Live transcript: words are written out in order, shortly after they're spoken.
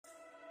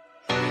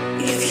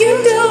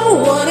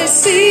don't wanna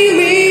see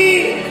me,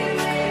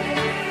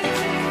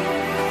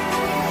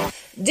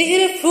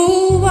 did a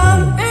full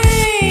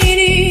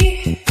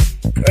 180,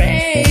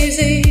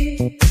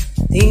 crazy,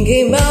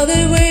 thinking about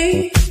the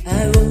way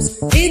I was.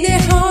 Did the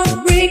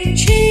heartbreak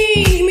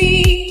change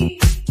me?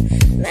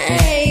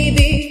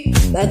 Maybe,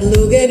 but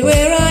look at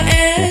where I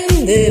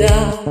ended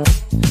up.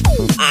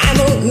 I'm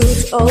all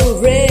good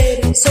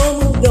already, so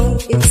moved on,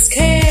 it's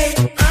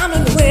scary. I'm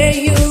not where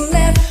you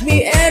left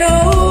me at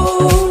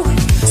all.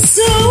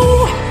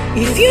 So,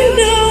 if you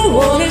don't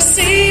wanna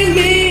see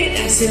me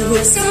dancing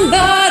with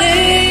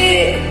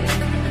somebody,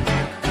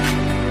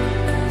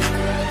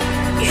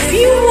 if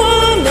you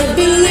wanna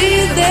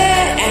believe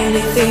that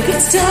anything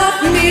could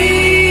stop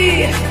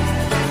me,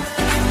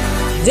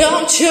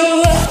 don't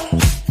show up,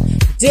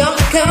 don't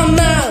come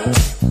out,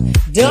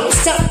 don't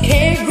stop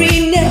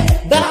caring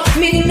about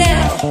me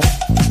now.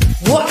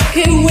 Walk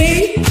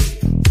away,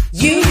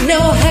 you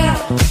know how.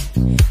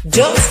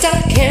 Don't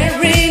stop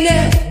caring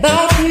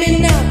about me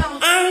now.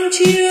 Aren't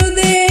you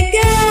the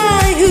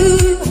guy who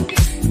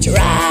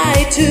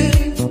tried to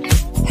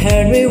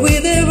hurt me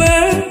with a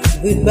word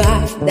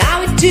goodbye?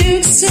 Now it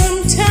took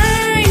some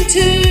time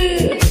to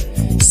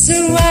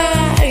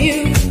survive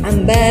you.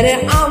 I'm better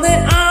on the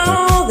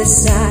other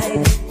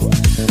side.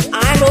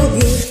 I'm all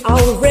good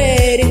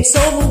already, so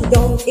moved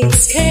on, it's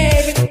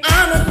scary.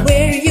 I'm not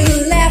where you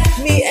left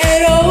me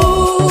at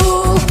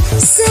all.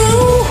 So,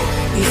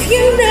 if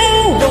you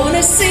don't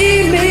wanna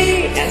see me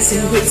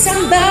dancing with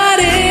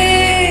somebody,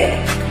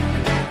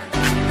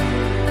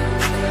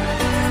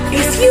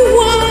 if you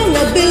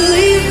wanna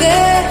believe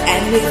that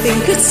anything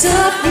could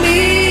stop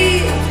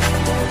me,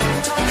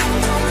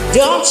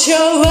 don't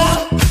show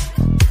up,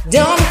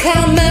 don't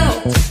come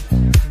out,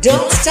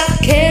 don't stop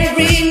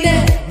caring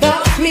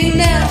about me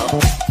now.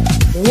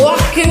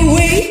 Walk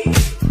away,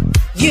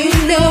 you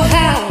know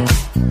how.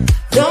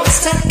 Don't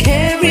stop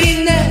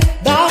caring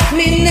about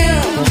me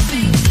now.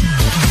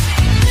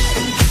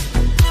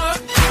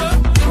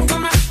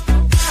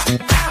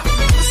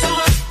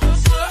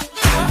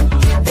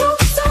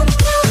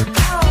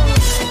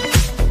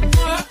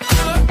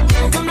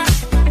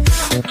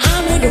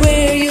 I'm not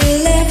where you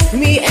left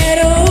me at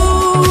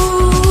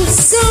all.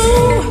 So,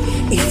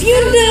 if you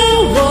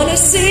don't wanna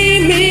see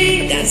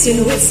me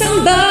dancing with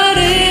somebody,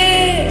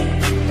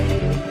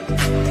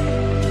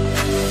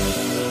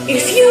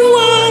 if you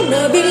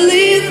wanna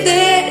believe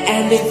that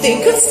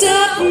anything could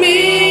stop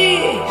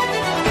me,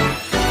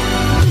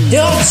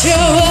 don't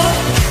show up,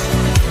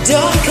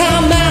 don't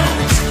come out,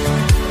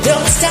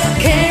 don't stop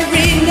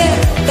caring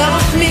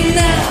about me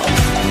now.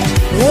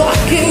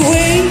 Walk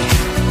away,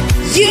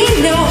 you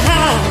know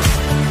how.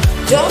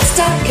 Don't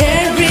stop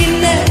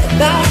caring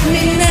about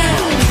me now.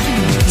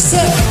 So